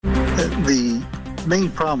The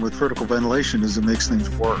main problem with vertical ventilation is it makes things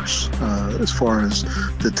worse as far as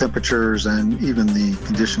the temperatures and even the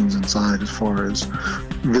conditions inside as far as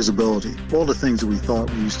visibility. All the things that we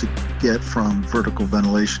thought we used to get from vertical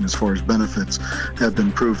ventilation as far as benefits have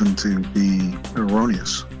been proven to be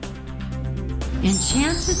erroneous.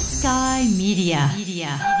 Enchanted Sky Media.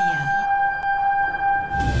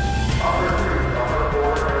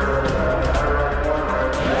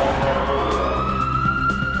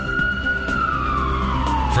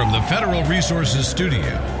 From the Federal Resources Studio,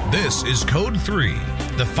 this is Code 3,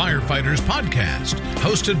 the Firefighters Podcast,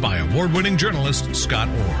 hosted by award-winning journalist Scott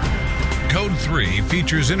Orr. Code 3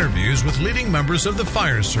 features interviews with leading members of the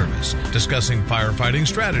fire service, discussing firefighting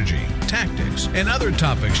strategy, tactics, and other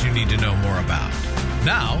topics you need to know more about.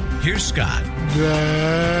 Now, here's Scott.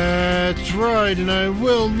 That's right, and I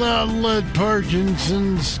will not let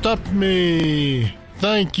Parkinson stop me.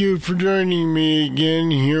 Thank you for joining me again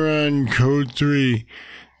here on Code 3.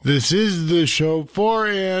 This is the show for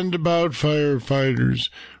and about firefighters.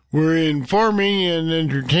 We're informing and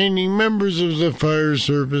entertaining members of the fire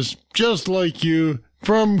service, just like you,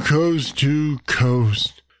 from coast to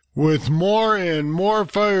coast. With more and more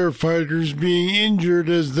firefighters being injured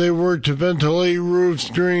as they work to ventilate roofs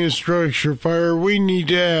during a structure fire, we need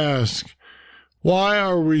to ask, why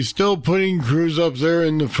are we still putting crews up there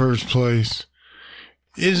in the first place?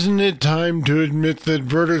 Isn't it time to admit that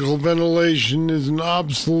vertical ventilation is an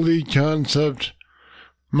obsolete concept?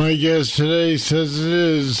 My guest today says it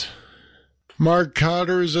is. Mark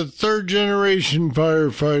Cotter is a third-generation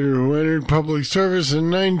firefighter who entered public service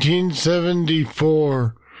in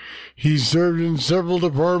 1974. He served in several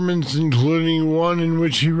departments, including one in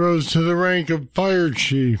which he rose to the rank of fire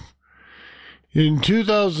chief. In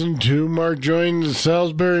 2002, Mark joined the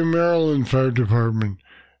Salisbury, Maryland Fire Department,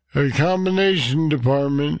 a combination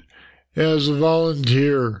department, as a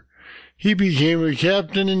volunteer. He became a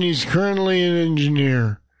captain and he's currently an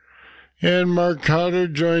engineer. And Mark Cotter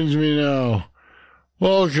joins me now.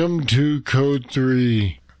 Welcome to Code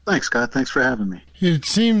 3. Thanks, Scott. Thanks for having me. It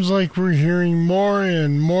seems like we're hearing more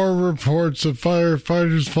and more reports of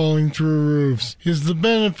firefighters falling through roofs. Is the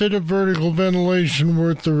benefit of vertical ventilation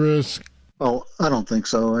worth the risk? Well, I don't think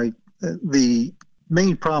so. The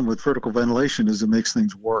main problem with vertical ventilation is it makes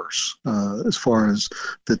things worse as far as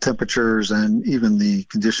the temperatures and even the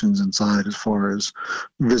conditions inside as far as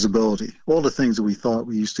visibility. All the things that we thought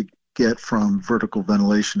we used to get from vertical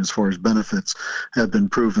ventilation as far as benefits have been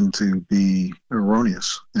proven to be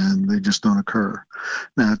erroneous, and they just don't occur.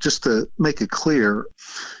 Now, just to make it clear,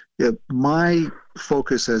 my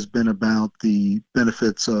focus has been about the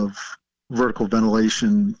benefits of vertical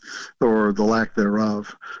ventilation or the lack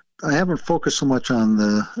thereof. I haven't focused so much on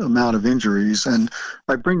the amount of injuries, and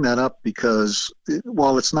I bring that up because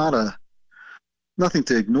while it's nothing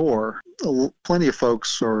to ignore, plenty of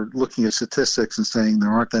folks are looking at statistics and saying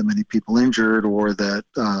there aren't that many people injured, or that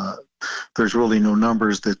there's really no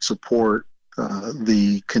numbers that support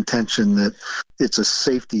the contention that it's a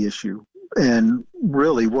safety issue. And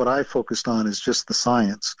really what I focused on is just the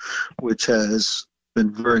science, which has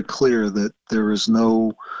been very clear that there is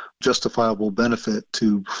no justifiable benefit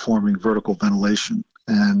to performing vertical ventilation.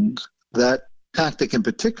 And that tactic in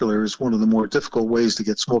particular is one of the more difficult ways to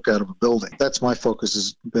get smoke out of a building. That's my focus,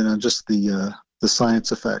 has been on just the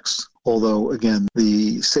science effects. Although, again,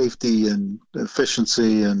 the safety and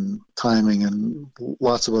efficiency and timing and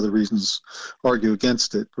lots of other reasons argue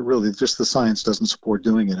against it. But really, just the science doesn't support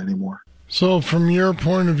doing it anymore. So from your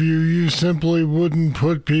point of view, you simply wouldn't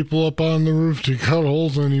put people up on the roof to cut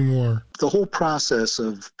holes anymore? The whole process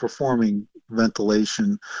of performing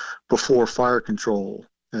ventilation before fire control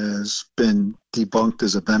has been debunked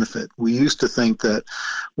as a benefit. We used to think that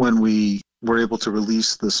when we were able to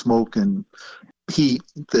release the smoke and heat,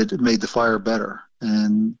 that it made the fire better.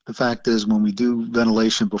 And the fact is, when we do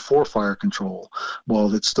ventilation before fire control,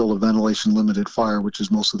 while it's still a ventilation-limited fire, which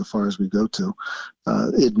is most of the fires we go to,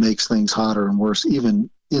 it makes things hotter and worse, even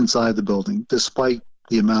inside the building, despite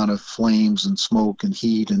the amount of flames and smoke and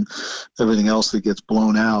heat and everything else that gets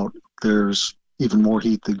blown out. There's even more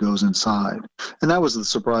heat that goes inside. And that was the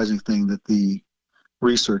surprising thing that the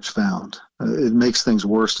research found. It makes things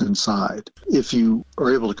worse inside. If you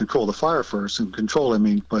are able to control the fire first, and control, I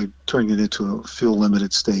mean by turning it into a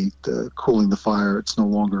fuel-limited state, cooling the fire, it's no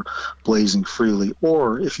longer blazing freely.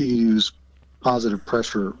 Or if you use positive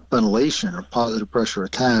pressure ventilation or positive pressure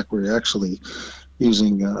attack, where you're actually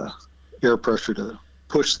using air pressure to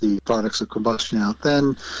push the products of combustion out,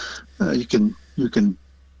 then you can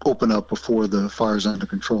open up before the fire's under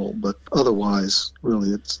control. But otherwise,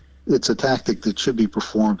 really, it's a tactic that should be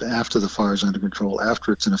performed after the fire's under control,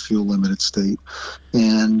 after it's in a fuel-limited state.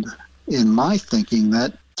 And in my thinking,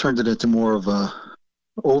 that turned it into more of a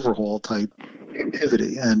overhaul type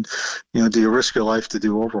activity. And, do you risk your life to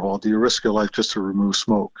do overhaul? Do you risk your life just to remove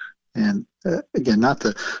smoke? And again, not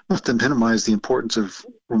to minimize the importance of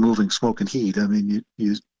removing smoke and heat. I mean,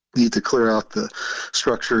 you need to clear out the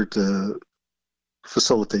structure to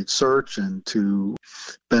facilitate search and to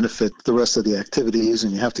benefit the rest of the activities,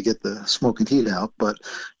 and you have to get the smoke and heat out, but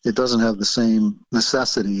it doesn't have the same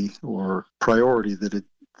necessity or priority that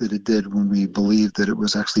it did when we believed that it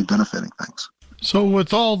was actually benefiting things. So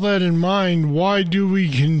with all that in mind, why do we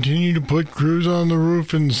continue to put crews on the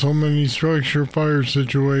roof in so many structure fire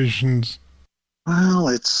situations? Well,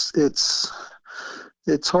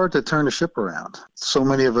 it's hard to turn a ship around. So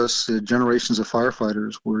many of us, generations of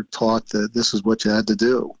firefighters, were taught that this is what you had to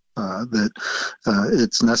do, that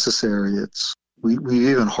it's necessary. We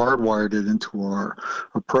even hardwired it into our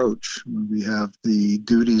approach. We have the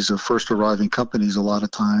duties of first arriving companies a lot of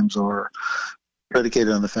times are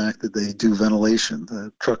predicated on the fact that they do ventilation.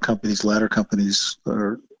 The truck companies, ladder companies,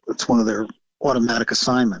 it's one of their automatic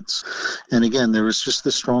assignments. And again, there was just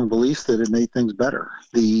this strong belief that it made things better.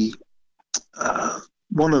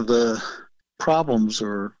 One of the problems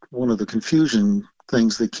or one of the confusion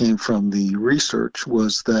things that came from the research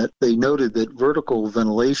was that they noted that vertical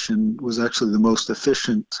ventilation was actually the most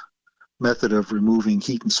efficient method of removing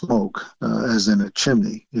heat and smoke, as in a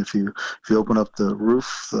chimney. If you open up the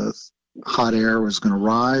roof, the hot air was going to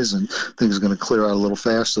rise and things are going to clear out a little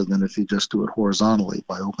faster than if you just do it horizontally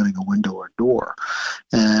by opening a window or door.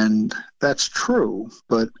 And that's true,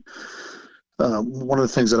 but one of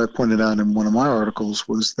the things that I pointed out in one of my articles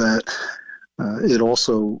was that it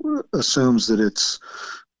also assumes that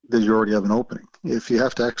you already have an opening. If you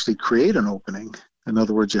have to actually create an opening, in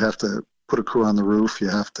other words, you have to put a crew on the roof, you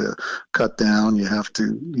have to cut down, you have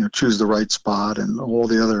to choose the right spot and all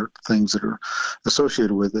the other things that are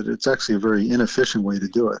associated with it. It's actually a very inefficient way to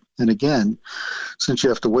do it. And again, since you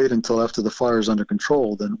have to wait until after the fire is under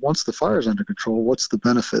control, then once the fire is under control, what's the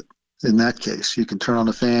benefit in that case? You can turn on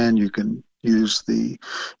a fan, you can use the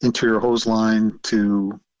interior hose line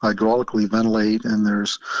to hydraulically ventilate, and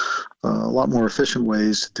there's a lot more efficient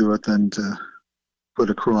ways to do it than to put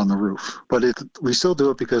a crew on the roof. But we still do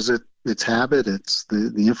it because it's habit. It's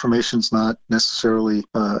the information's not necessarily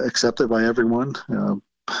accepted by everyone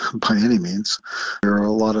by any means. There are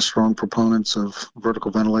a lot of strong proponents of vertical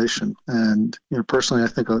ventilation, and personally, I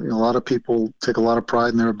think a lot of people take a lot of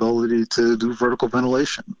pride in their ability to do vertical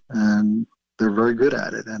ventilation, and they're very good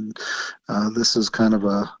at it. And this is kind of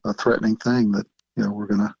a threatening thing that we're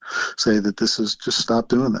going to say that this is just stop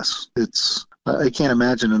doing this. I can't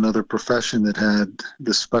imagine another profession that had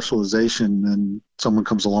this specialization and someone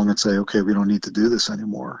comes along and say, okay, we don't need to do this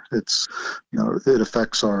anymore. It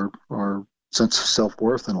affects our sense of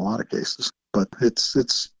self-worth in a lot of cases, but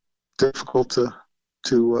it's difficult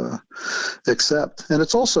to accept. And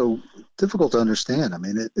it's also difficult to understand. I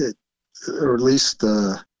mean, it or at least,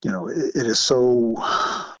 it is so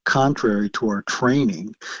contrary to our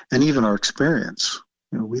training and even our experience.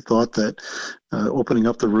 We thought that opening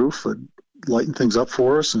up the roof would lighten things up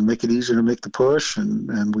for us and make it easier to make the push,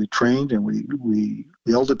 and we trained and we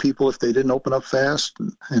yelled at people if they didn't open up fast,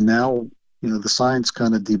 and now the science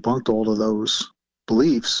kind of debunked all of those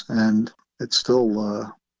beliefs, and it's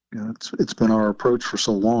still it's been our approach for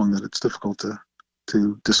so long that it's difficult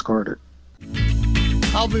to discard it.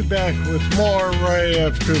 I'll be back with more right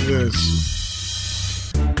after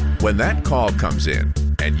this. When that call comes in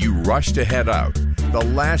and you rush to head out, the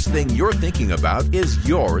last thing you're thinking about is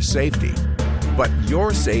your safety. But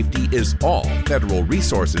your safety is all Federal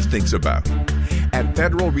Resources thinks about. At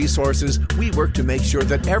Federal Resources, we work to make sure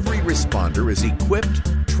that every responder is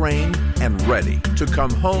equipped, trained, and ready to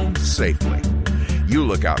come home safely. You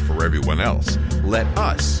look out for everyone else. Let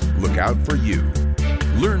us look out for you.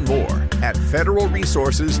 Learn more at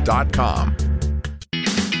federalresources.com.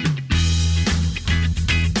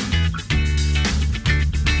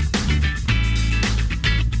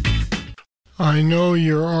 I know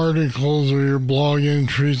your articles or your blog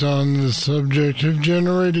entries on this subject have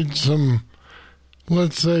generated some,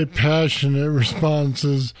 let's say, passionate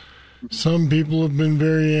responses. Some people have been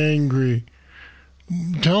very angry.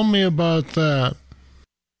 Tell me about that.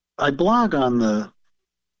 I blog on the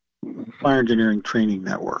Fire Engineering Training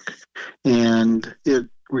Network, and it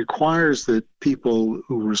requires that people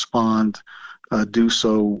who respond do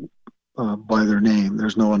so by their name.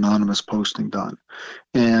 There's no anonymous posting done.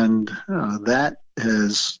 And that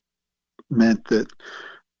has meant that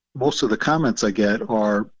most of the comments I get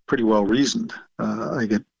are pretty well reasoned. I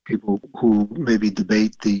get people who maybe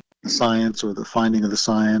debate the science or the finding of the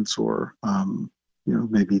science or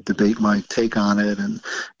maybe debate my take on it, and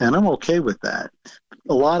I'm okay with that.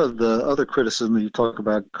 A lot of the other criticism that you talk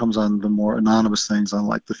about comes on the more anonymous things, on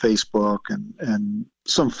like the Facebook and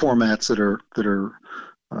some formats that are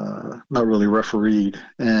not really refereed.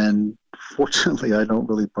 And fortunately, I don't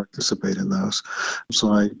really participate in those,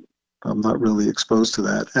 so I'm not really exposed to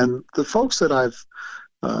that. And the folks that I've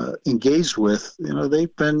engaged with,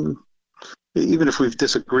 they've been, even if we've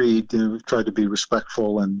disagreed, we've tried to be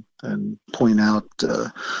respectful and point out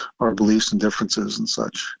our beliefs and differences and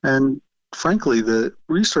such. And frankly, the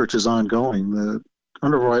research is ongoing. The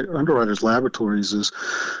Underwriters Laboratories is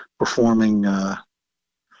performing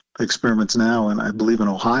experiments now, and I believe in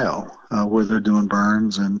Ohio, where they're doing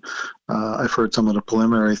burns. And I've heard some of the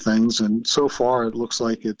preliminary things, and so far it looks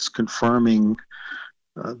like it's confirming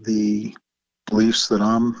the beliefs that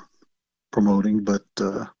I'm promoting. But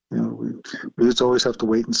we just always have to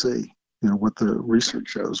wait and see, what the research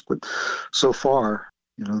shows. But so far,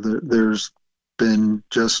 there's been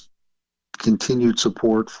just continued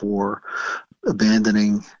support for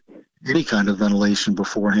abandoning any kind of ventilation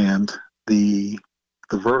beforehand. The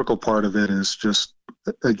vertical part of it is just,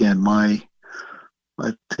 again,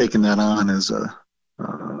 I've taken that on as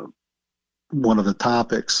one of the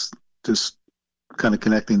topics, just kind of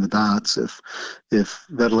connecting the dots. If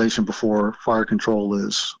ventilation before fire control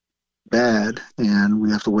is bad and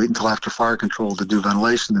we have to wait until after fire control to do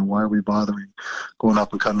ventilation, then why are we bothering going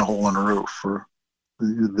up and cutting a hole in the roof? For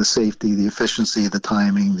the safety, the efficiency, the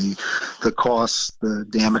timing, the costs, the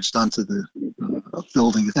damage done to the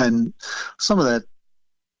building. And some of that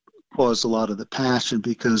caused a lot of the passion,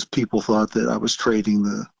 because people thought that I was trading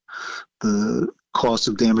the cost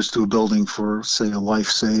of damage to a building for, say, a life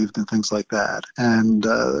saved and things like that. And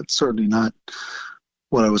that's certainly not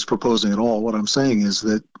what I was proposing at all. What I'm saying is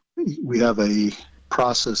that we have a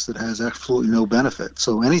process that has absolutely no benefit.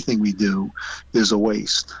 So anything we do is a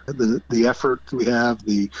waste. The effort we have,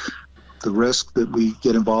 the risk that we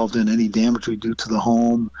get involved in, any damage we do to the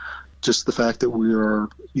home, just the fact that we are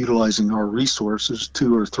utilizing our resources,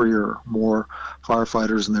 2 or 3 or more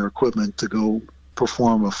firefighters and their equipment, to go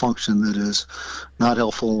perform a function that is not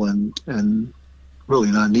helpful and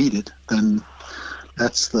really not needed, then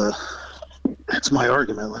that's my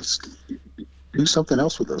argument. Let's do something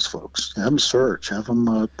else with those folks. Have them search, have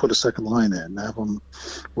them put a second line in, have them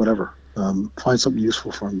whatever. Find something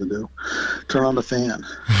useful for them to do. Turn on the fan.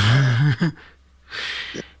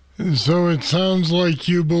 So it sounds like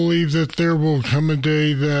you believe that there will come a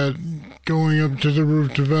day that going up to the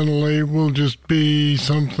roof to ventilate will just be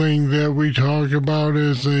something that we talk about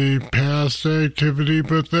as a past activity,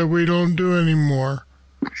 but that we don't do anymore.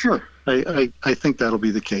 Sure. I think that'll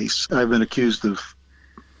be the case. I've been accused of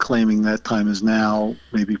claiming that time is now,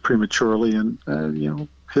 maybe prematurely, and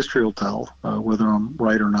history will tell whether I'm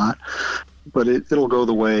right or not. But it'll go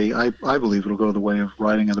the way, I believe it'll go the way of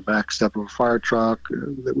riding on the back step of a fire truck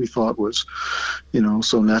that we thought was,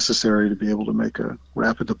 so necessary to be able to make a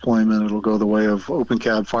rapid deployment. It'll go the way of open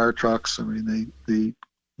cab fire trucks. I mean,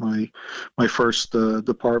 my first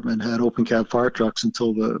department had open cab fire trucks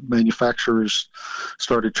until the manufacturers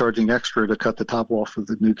started charging extra to cut the top off of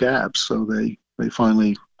the new cabs. So they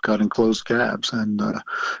finally got enclosed cabs, and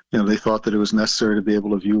they thought that it was necessary to be able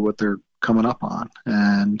to view what they're coming up on.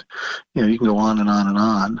 And you can go on and on and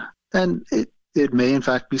on, and it may in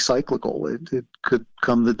fact be cyclical. It could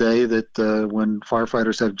come the day that when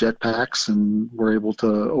firefighters have jetpacks and we're able to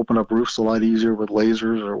open up roofs a lot easier with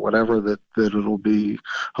lasers or whatever, that it'll be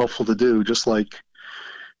helpful to do. Just like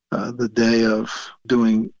the day of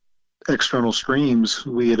doing external streams,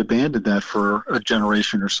 we had abandoned that for a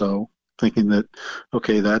generation or so, thinking that,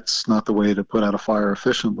 okay, that's not the way to put out a fire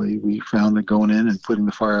efficiently. We found that going in and putting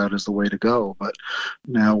the fire out is the way to go. But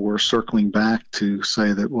now we're circling back to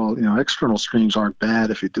say that, well, external streams aren't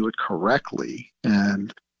bad if you do it correctly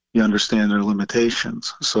and you understand their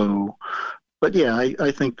limitations. So, but yeah,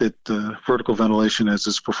 I think that vertical ventilation as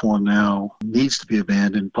it's performed now needs to be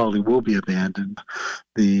abandoned, probably will be abandoned.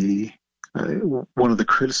 One of the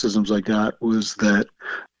criticisms I got was that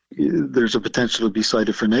there's a potential to be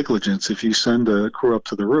cited for negligence if you send a crew up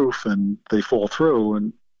to the roof and they fall through,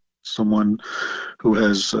 and someone who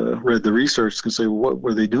has read the research can say, well, what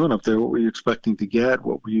were they doing up there? What were you expecting to get?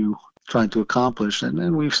 What were you trying to accomplish? And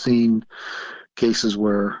then we've seen cases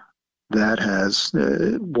where that has,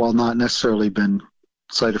 while not necessarily been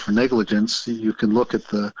cited for negligence, you can look at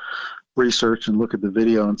the research and look at the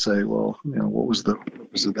video and say, well, what was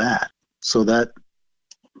that? So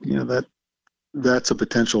that's a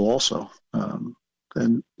potential also.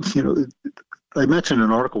 And, I mentioned in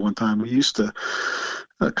an article one time, we used to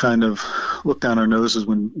kind of look down our noses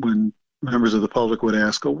when members of the public would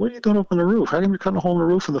ask, "Oh, what are you doing up on the roof? How come you're cutting a hole in the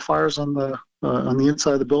roof and the fire's on the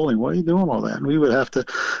inside of the building? Why are you doing all that?" And we would have to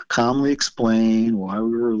calmly explain why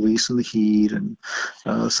we were releasing the heat, and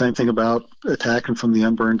same thing about attacking from the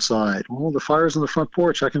unburned side. Well, the fire's on the front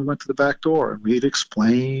porch. I can went to the back door. And we'd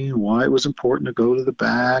explain why it was important to go to the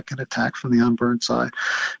back and attack from the unburned side.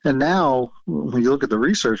 And now, when you look at the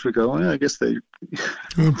research, we go, I guess the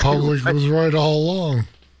public was right all along.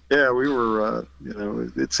 Yeah, we were,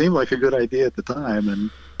 it seemed like a good idea at the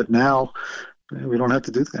time, but now we don't have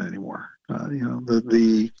to do that anymore. At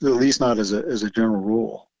least not as a general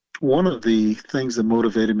rule. One of the things that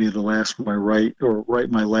motivated me to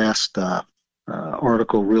write my last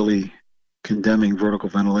article really condemning vertical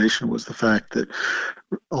ventilation was the fact that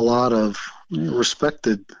a lot of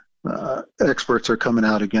respected experts are coming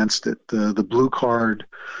out against it. The Blue Card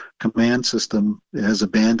command system has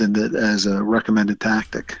abandoned it as a recommended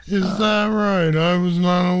tactic. Is that right? I was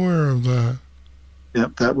not aware of that.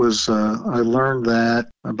 Yep, that was, I learned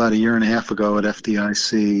that about a year and a half ago at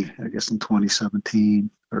FDIC, I guess in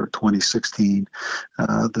 2017 or 2016,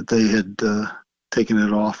 that they had taken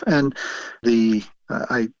it off. And I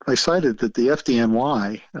cited that the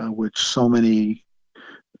FDNY, which so many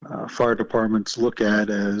fire departments look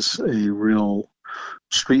at as a real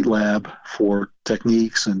street lab for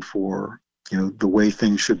techniques and for the way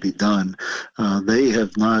things should be done. They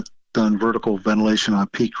have not done vertical ventilation on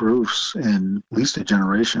peak roofs in at least a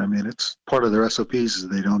generation. I mean, it's part of their SOPs is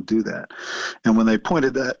they don't do that. And when I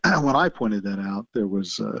pointed that out, there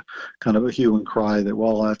was kind of a hue and cry that,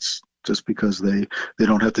 well, that's just because they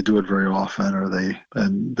don't have to do it very often,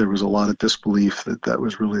 and there was a lot of disbelief that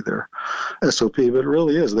was really their SOP, but it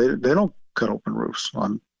really is. They don't cut open roofs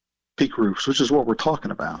on peak roofs, which is what we're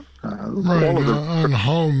talking about. On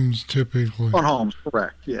homes, typically. On homes,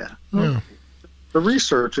 correct, yeah. The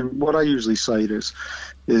research, and what I usually cite is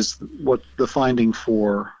what the finding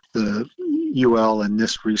for the UL and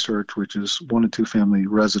NIST research, which is 1 and 2 family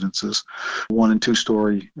residences, 1 and 2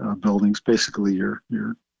 story buildings, basically your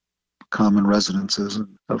common residences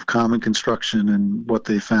of common construction, and what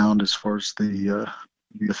they found as far as the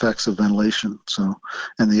effects of ventilation,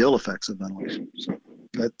 and the ill effects of ventilation. So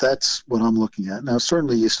that's what I'm looking at. Now,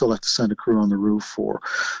 certainly you still have to send a crew on the roof for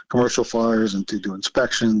commercial fires and to do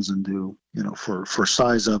inspections and do, for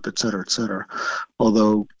size up, et cetera, et cetera.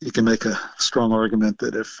 Although you can make a strong argument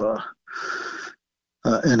that if,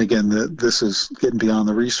 and again, this is getting beyond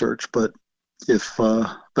the research, but if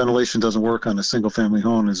ventilation doesn't work on a single-family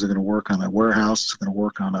home, is it going to work on a warehouse? Is it going to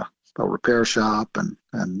work on a repair shop and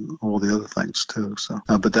all the other things too? So,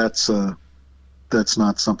 but that's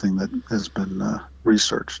not something that has been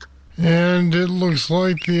researched. And it looks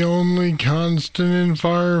like the only constant in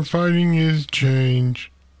firefighting is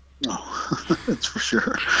change. Oh, that's for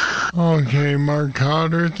sure. Okay, Mark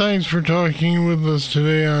Cotter, thanks for talking with us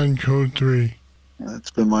today on Code 3.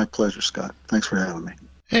 It's been my pleasure, Scott. Thanks for having me.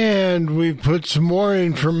 And we've put some more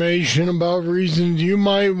information about reasons you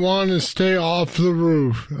might want to stay off the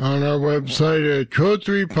roof on our website at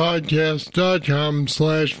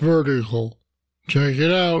code3podcast.com/vertical. Check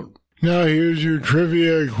it out. Now here's your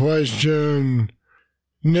trivia question.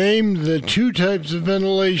 Name the 2 types of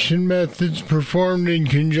ventilation methods performed in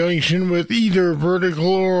conjunction with either vertical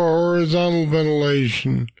or horizontal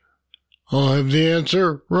ventilation. I'll have the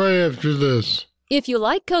answer right after this. If you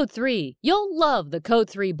like Code 3, you'll love the Code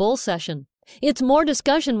 3 Bull Session. It's more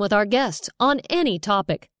discussion with our guests on any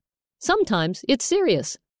topic. Sometimes it's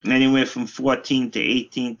serious. Anywhere from 14 to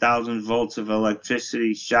 18,000 volts of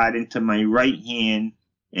electricity shot into my right hand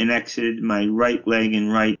and exited my right leg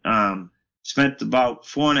and right arm. Spent about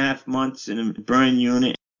 4.5 months in a burn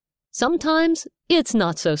unit. Sometimes it's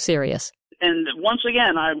not so serious. And once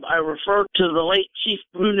again, I refer to the late Chief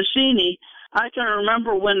Brunacini. I can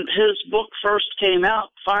remember when his book first came out,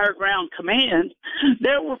 Fireground Command,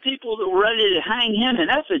 there were people that were ready to hang him in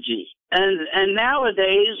effigy. And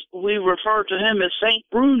nowadays, we refer to him as St.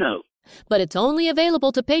 Bruno. But it's only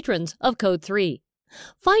available to patrons of Code 3.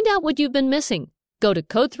 Find out what you've been missing. Go to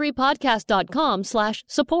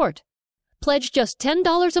code3podcast.com/support. Pledge just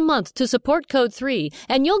 $10 a month to support Code 3,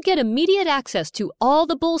 and you'll get immediate access to all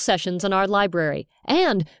the Bull Sessions in our library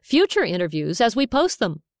and future interviews as we post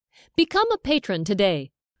them. Become a patron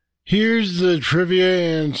today. Here's the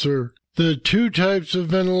trivia answer. The 2 types of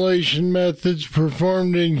ventilation methods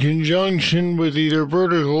performed in conjunction with either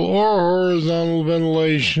vertical or horizontal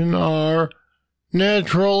ventilation are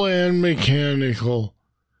natural and mechanical.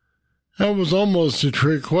 That was almost a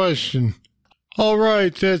trick question. All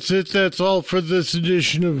right, that's it. That's all for this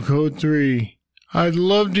edition of Code 3. I'd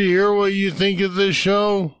love to hear what you think of this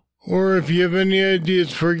show, or if you have any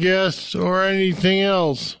ideas for guests or anything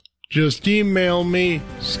else. Just email me,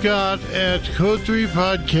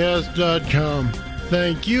 scott@code3podcast.com.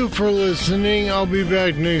 Thank you for listening. I'll be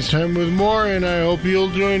back next time with more, and I hope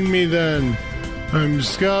you'll join me then. I'm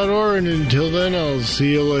Scott Orr, and until then, I'll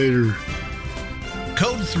see you later.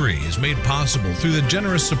 Code 3 is made possible through the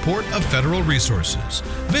generous support of Federal Resources.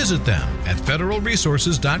 Visit them at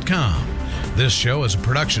federalresources.com. This show is a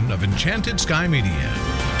production of Enchanted Sky Media.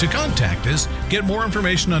 To contact us, get more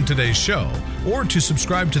information on today's show, or to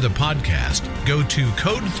subscribe to the podcast, go to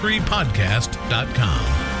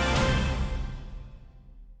code3podcast.com.